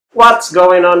What's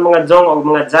going on mga Dong o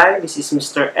mga Jai? This is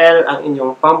Mr. L, ang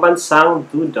inyong pambansang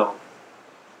dudong.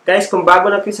 Guys, kung bago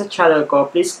na kayo sa channel ko,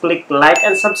 please click like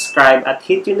and subscribe at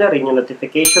hit nyo na rin yung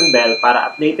notification bell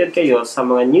para updated kayo sa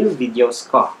mga new videos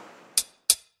ko.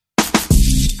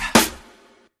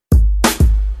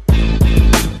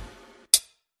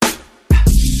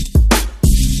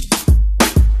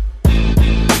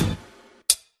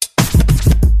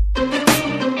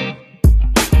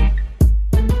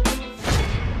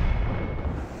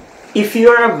 If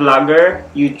you are a vlogger,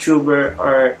 YouTuber,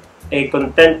 or a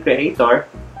content creator,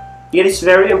 it is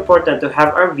very important to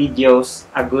have our videos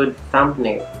a good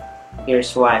thumbnail.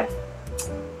 Here's why.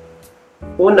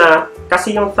 Una,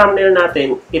 kasi yung thumbnail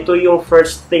natin, ito yung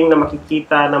first thing na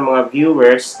makikita ng mga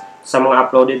viewers sa mga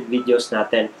uploaded videos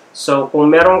natin. So, kung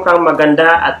meron kang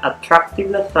maganda at attractive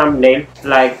na thumbnail,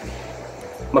 like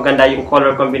maganda yung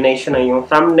color combination ng yung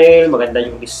thumbnail, maganda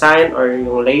yung design or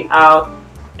yung layout,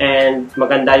 and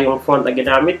maganda yung font na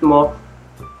ginamit mo,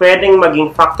 pwedeng maging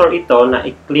factor ito na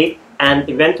i-click and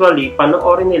eventually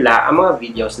panoorin nila ang mga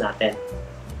videos natin.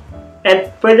 And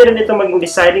pwede rin ito maging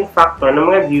deciding factor ng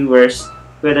mga viewers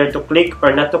whether to click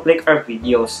or not to click our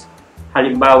videos.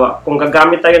 Halimbawa, kung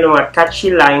gagamit tayo ng mga catchy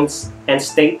lines and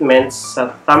statements sa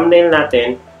thumbnail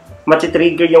natin,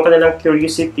 matitrigger yung kanilang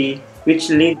curiosity which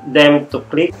lead them to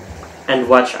click and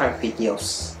watch our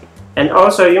videos. And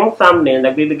also, yung thumbnail,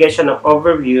 nagbibigay siya ng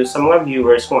overview sa mga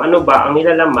viewers kung ano ba ang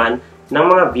nilalaman ng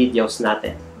mga videos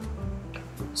natin.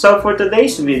 So, for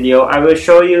today's video, I will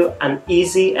show you an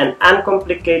easy and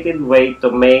uncomplicated way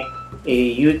to make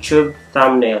a YouTube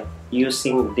thumbnail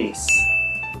using this.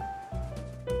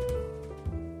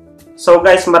 So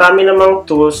guys, marami namang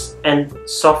tools and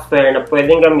software na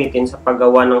pwedeng gamitin sa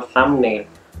paggawa ng thumbnail.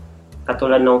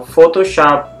 Katulad ng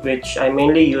Photoshop, which I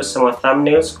mainly use sa mga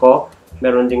thumbnails ko.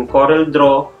 Meron ding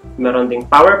CorelDRAW, meron ding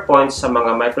PowerPoint sa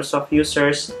mga Microsoft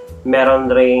users, meron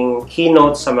ring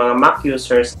Keynote sa mga Mac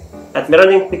users, at meron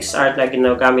ding PixArt na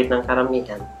ginagamit ng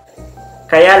karamihan.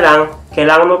 Kaya lang,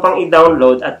 kailangan mo pang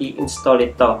i-download at i-install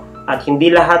ito. At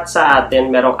hindi lahat sa atin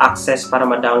merong access para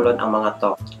ma-download ang mga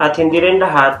to. At hindi rin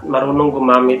lahat marunong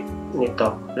gumamit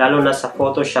nito, lalo na sa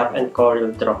Photoshop and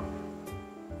CorelDRAW.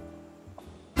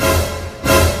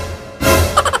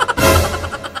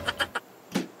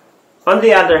 On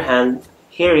the other hand,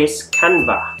 here is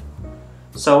Canva.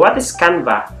 So what is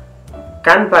Canva?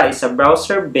 Canva is a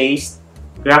browser-based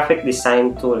graphic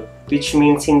design tool, which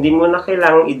means hindi mo na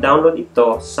kailangang i-download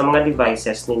ito sa mga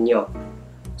devices ninyo.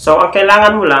 So ang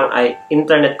kailangan mo lang ay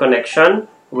internet connection,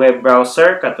 web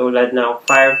browser katulad ng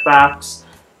Firefox,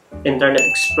 Internet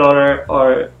Explorer,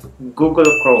 or Google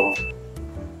Chrome.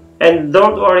 And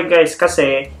don't worry guys,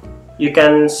 kasi you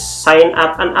can sign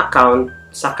up an account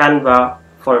sa Canva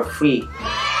for free.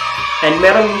 And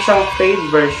meron din siyang paid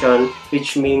version,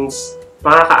 which means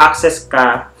makaka-access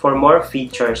ka for more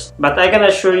features. But I can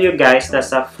assure you guys na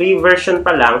sa free version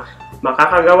pa lang,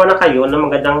 makakagawa na kayo ng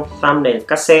magandang thumbnail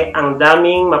kasi ang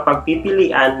daming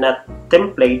mapagpipilian na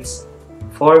templates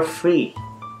for free.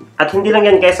 At hindi lang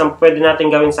yan guys ang pwede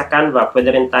natin gawin sa Canva.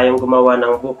 Pwede rin tayong gumawa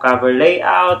ng book cover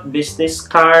layout, business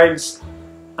cards,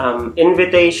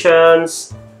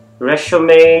 invitations,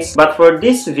 resumes. But for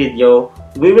this video,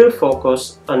 we will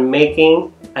focus on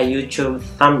making a YouTube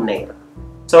thumbnail.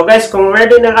 So guys, kung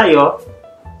ready na kayo,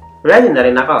 ready na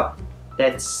rin ako.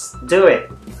 Let's do it!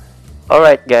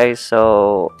 Alright guys,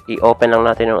 so i-open lang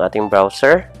natin yung ating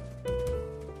browser.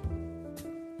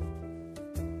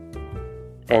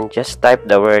 And just type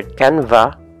the word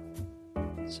Canva.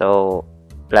 So,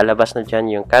 lalabas na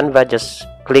dyan yung Canva. Just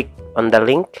click on the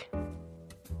link.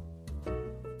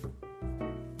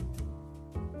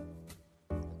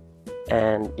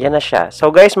 And yan na siya.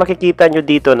 So guys, makikita nyo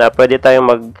dito na pwede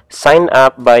tayong mag-sign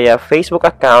up via Facebook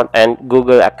account and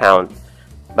Google account.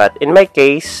 But in my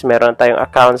case, meron tayong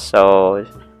account, so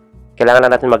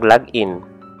kailangan na natin mag-login.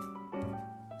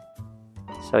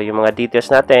 So yung mga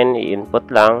details natin, i-input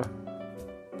lang.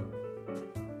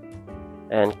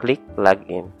 And click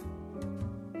login.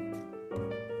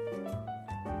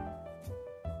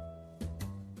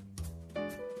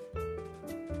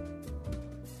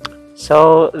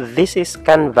 So, this is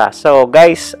Canva. So,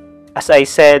 guys, as I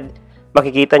said,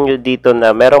 makikita nyo dito na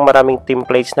merong maraming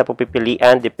templates na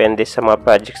pupipilian. Depende sa mga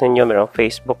projects ninyo. Merong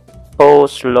Facebook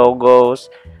posts, logos,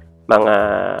 mga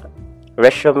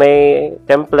resume,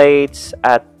 templates,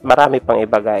 at marami pang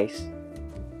iba, guys.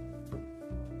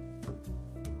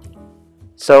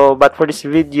 So, but for this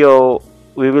video,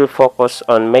 we will focus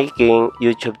on making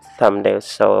YouTube thumbnails.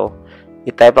 So,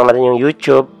 i-type lang natin yung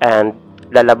YouTube and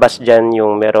lalabas dyan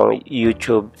yung merong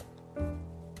YouTube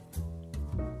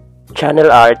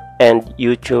channel art and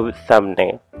YouTube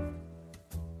thumbnail.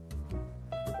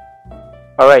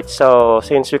 Alright, so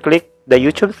since we click the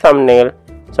YouTube thumbnail,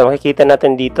 so makikita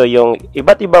natin dito yung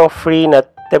iba't ibang free na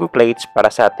templates para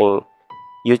sa ating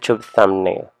YouTube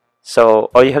thumbnail.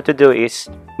 So, all you have to do is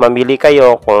mamili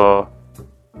kayo kung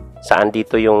saan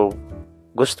dito yung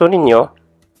gusto ninyo.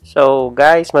 So,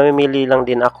 guys, mamimili lang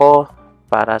din ako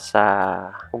para sa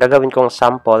gagawin kong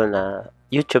sample na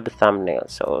YouTube thumbnail.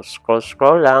 So,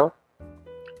 scroll lang.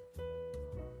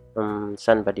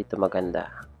 Saan ba dito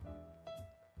maganda?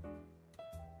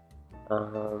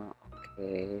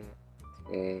 Okay.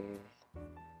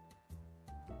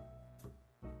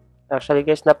 Actually,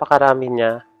 guys, napakarami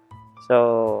niya.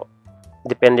 So,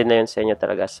 depende na yun sa inyo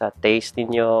talaga, sa taste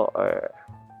niyo or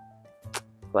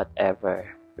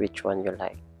whatever, which one you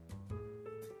like.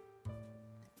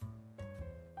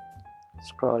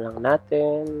 Scroll lang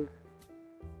natin.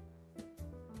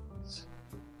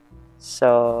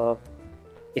 So,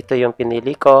 ito yung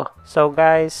pinili ko. So,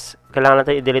 guys, kailangan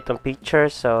natin i-delete yung picture.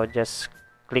 So, just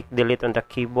click delete on the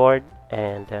keyboard.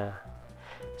 And,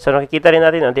 so, nakikita rin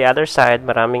natin on the other side,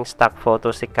 maraming stock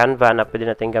photos si Canva na pwede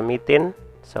natin gamitin.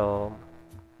 So,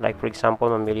 like for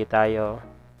example, mamili tayo.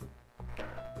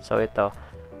 So, ito.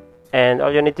 And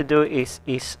all you need to do is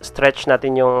stretch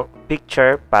natin yung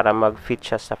picture para mag-fit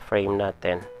siya sa frame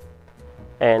natin.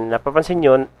 And napapansin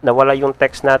nyo, nawala yung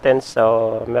text natin.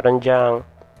 So, meron dyang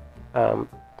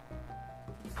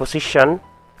position.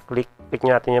 Click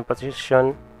nyo natin yung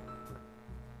position.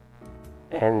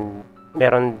 And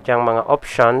meron dyang mga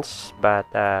options. But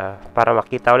para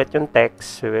makita ulit yung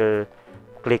text, we will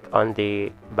click on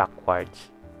the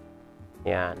backwards.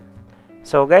 Yan.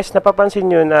 So guys,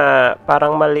 napapansin nyo na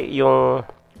parang mali yung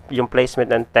placement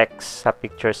ng text sa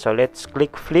picture. So let's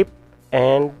click flip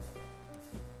and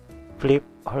flip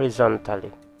horizontally.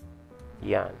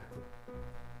 Yan.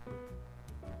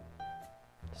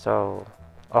 So,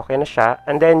 okay na siya.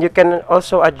 And then you can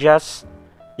also adjust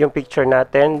yung picture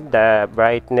natin, the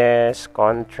brightness,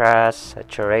 contrast,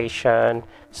 saturation.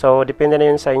 So, depende na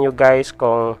yun sa inyo guys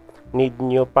kung need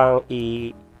nyo pang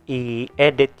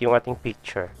i-edit yung ating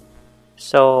picture.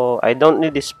 So, I don't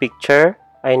need this picture.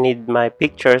 I need my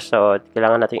picture. So,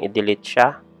 kailangan natin i-delete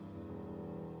siya.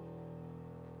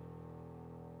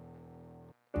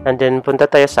 And then, punta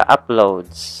tayo sa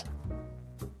uploads.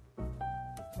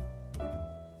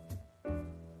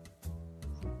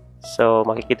 So,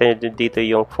 makikita nyo dito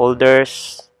yung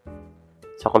folders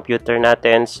sa computer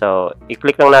natin. So,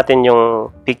 i-click lang natin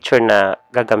yung picture na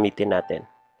gagamitin natin.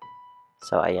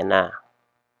 So, ayan na.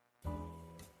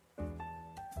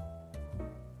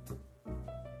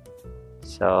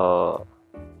 So,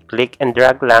 click and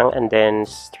drag lang and then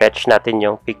stretch natin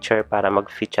yung picture para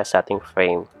mag-fit siya sa ating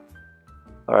frame.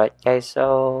 Alright guys,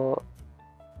 so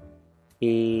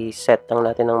i-set lang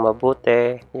natin ng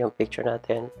mabuti yung picture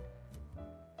natin.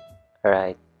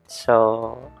 Alright,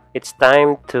 so it's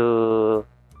time to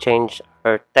change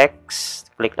our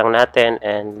text. Click lang natin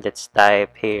and let's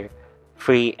type here,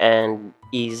 free and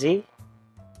easy.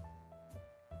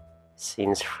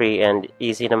 Since free and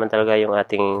easy naman talaga yung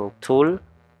ating tool.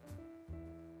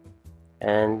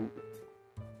 And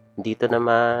dito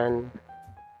naman,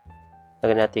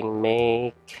 lagyan natin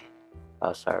make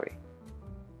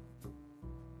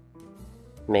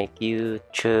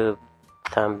YouTube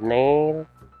thumbnail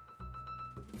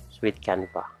with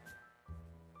Canva.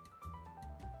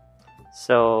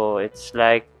 So, it's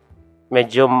like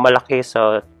medyo malaki,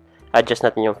 so adjust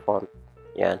natin yung font.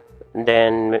 Yan. And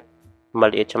then,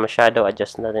 maliit siya masyado,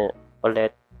 adjust natin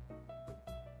ulit.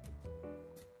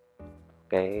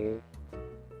 Okay.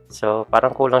 So,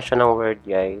 parang kulang siya ng word,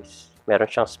 guys. Meron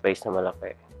siyang space na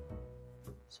malaki.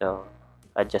 So,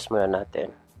 adjust muna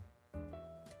natin.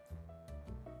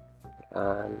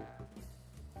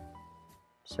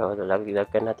 So,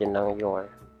 lalagyan natin ng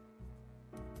your.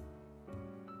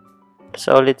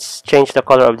 So, let's change the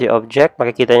color of the object.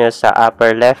 Makikita nyo sa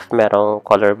upper left, merong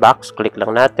color box. Click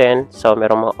lang natin. So,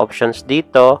 merong mga options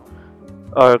dito.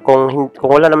 Or kung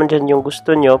wala naman dyan yung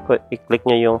gusto nyo, i-click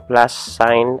nyo yung plus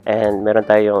sign and meron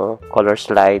tayong color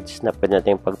slides na pwede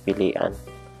natin pagpilian.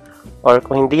 Or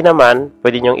kung hindi naman,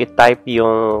 pwede nyo i-type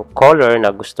yung color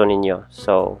na gusto ninyo.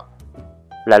 So,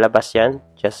 lalabas yan.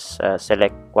 Just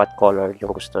select what color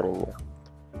yung gusto ninyo.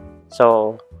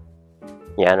 So,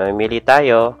 yan, mamimili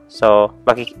tayo. So,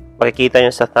 makikita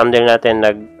nyo sa thumbnail natin,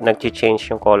 nag-change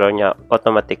yung color niya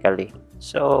automatically.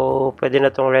 So, pwede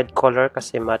na tong red color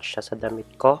kasi match siya sa damit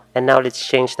ko. And now, let's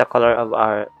change the color of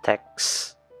our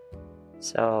text.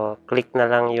 So, click na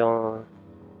lang yung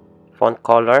font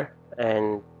color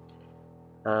and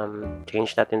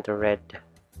change natin to red.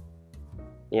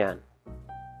 Yan.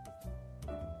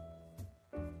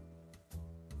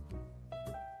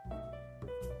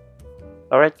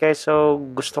 Alright guys, so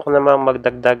gusto ko naman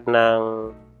magdagdag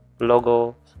ng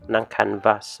logo ng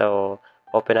Canva. So,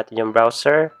 open natin yung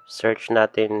browser, search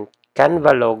natin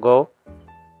Canva logo.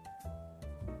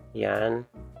 Yan.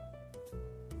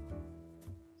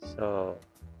 So,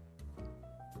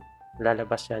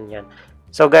 lalabas yan.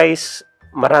 So guys,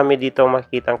 marami dito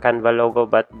makikita ang Canva logo,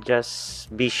 but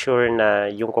just be sure na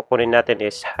yung kukunin natin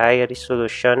is high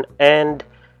resolution and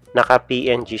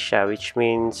naka-PNG siya, which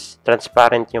means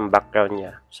transparent yung background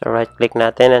niya. So right click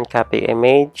natin and copy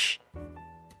image.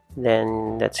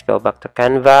 Then let's go back to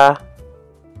Canva.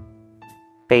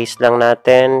 Paste lang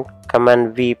natin,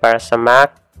 Command V para sa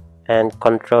Mac and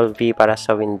Control V para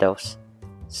sa Windows.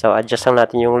 So adjust lang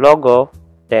natin yung logo,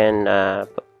 then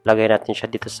lagay natin siya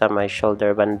dito sa may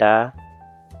shoulder banda.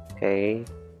 Okay.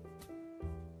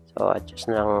 So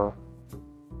adjust lang.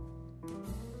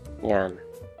 Yan.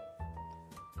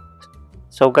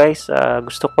 So guys,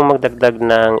 gusto kong magdagdag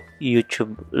ng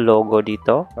YouTube logo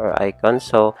dito or icon.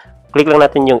 So click lang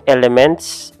natin yung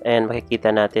elements and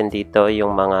makikita natin dito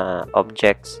yung mga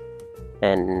objects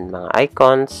and mga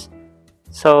icons.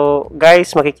 So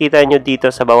guys, makikita nyo dito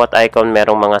sa bawat icon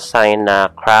merong mga sign na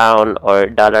crown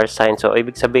or dollar sign. So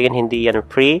ibig sabihin hindi yan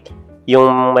free.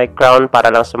 Yung may crown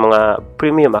para lang sa mga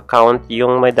premium account.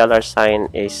 Yung may dollar sign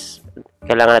is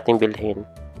kailangan nating bilhin.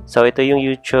 So, ito yung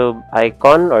YouTube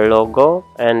icon or logo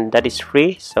and that is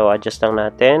free. So, adjust lang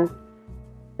natin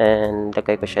and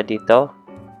lagay ko siya dito.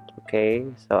 Okay.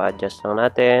 So, adjust lang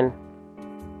natin.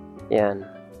 Yan.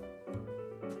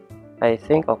 I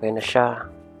think okay na siya.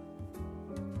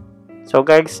 So,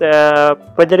 guys,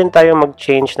 pwede rin tayo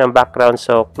mag-change ng background.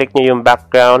 So, click nyo yung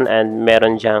background and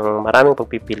meron dyang maraming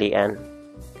pagpipilian.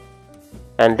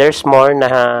 And there's more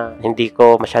na hindi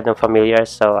ko masyadong familiar.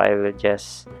 So, I will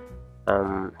just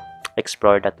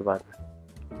explore that one.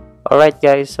 Alright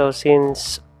guys, so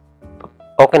since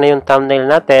okay na yung thumbnail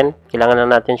natin, kailangan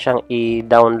na natin siyang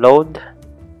i-download.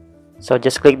 So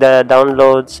just click the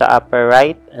download sa upper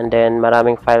right and then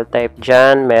maraming file type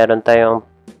dyan. Meron tayong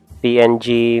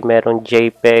PNG, merong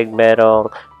JPEG, merong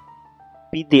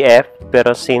PDF,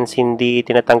 pero since hindi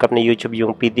tinatanggap ni YouTube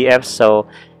yung PDF,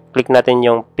 so click natin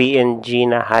yung PNG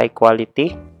na high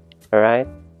quality.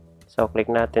 Alright, so click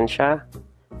natin siya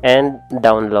and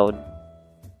download.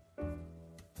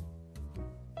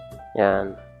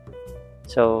 Yan.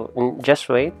 So, just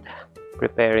wait.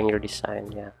 Preparing your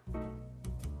design. Yeah.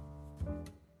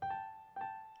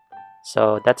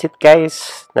 So, that's it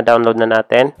guys. Na-download na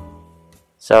natin.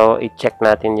 So, i-check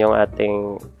natin yung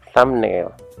ating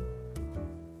thumbnail.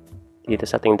 Dito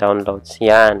sa ating downloads.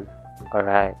 Yan.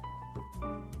 Alright.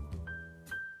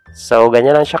 So,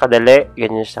 ganyan lang siya kadali.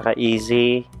 Ganyan siya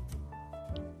ka-easy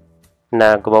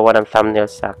na gumawa ng thumbnail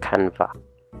sa Canva.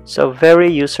 So,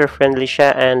 very user-friendly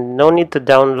siya and no need to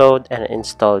download and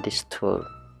install this tool.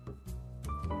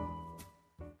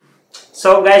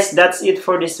 So guys, that's it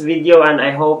for this video and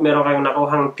I hope meron kayong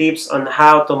nakuhang tips on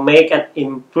how to make and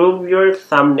improve your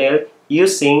thumbnail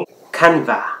using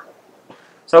Canva.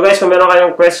 So guys, kung meron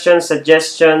kayong questions,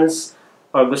 suggestions,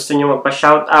 or gusto nyo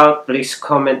magpa-shoutout, please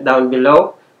comment down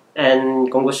below. And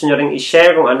kung gusto nyo rin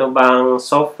i-share kung ano bang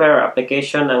software or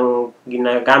application ang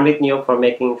ginagamit nyo for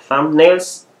making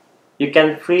thumbnails, you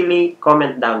can freely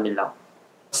comment down below.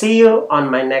 See you on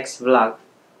my next vlog.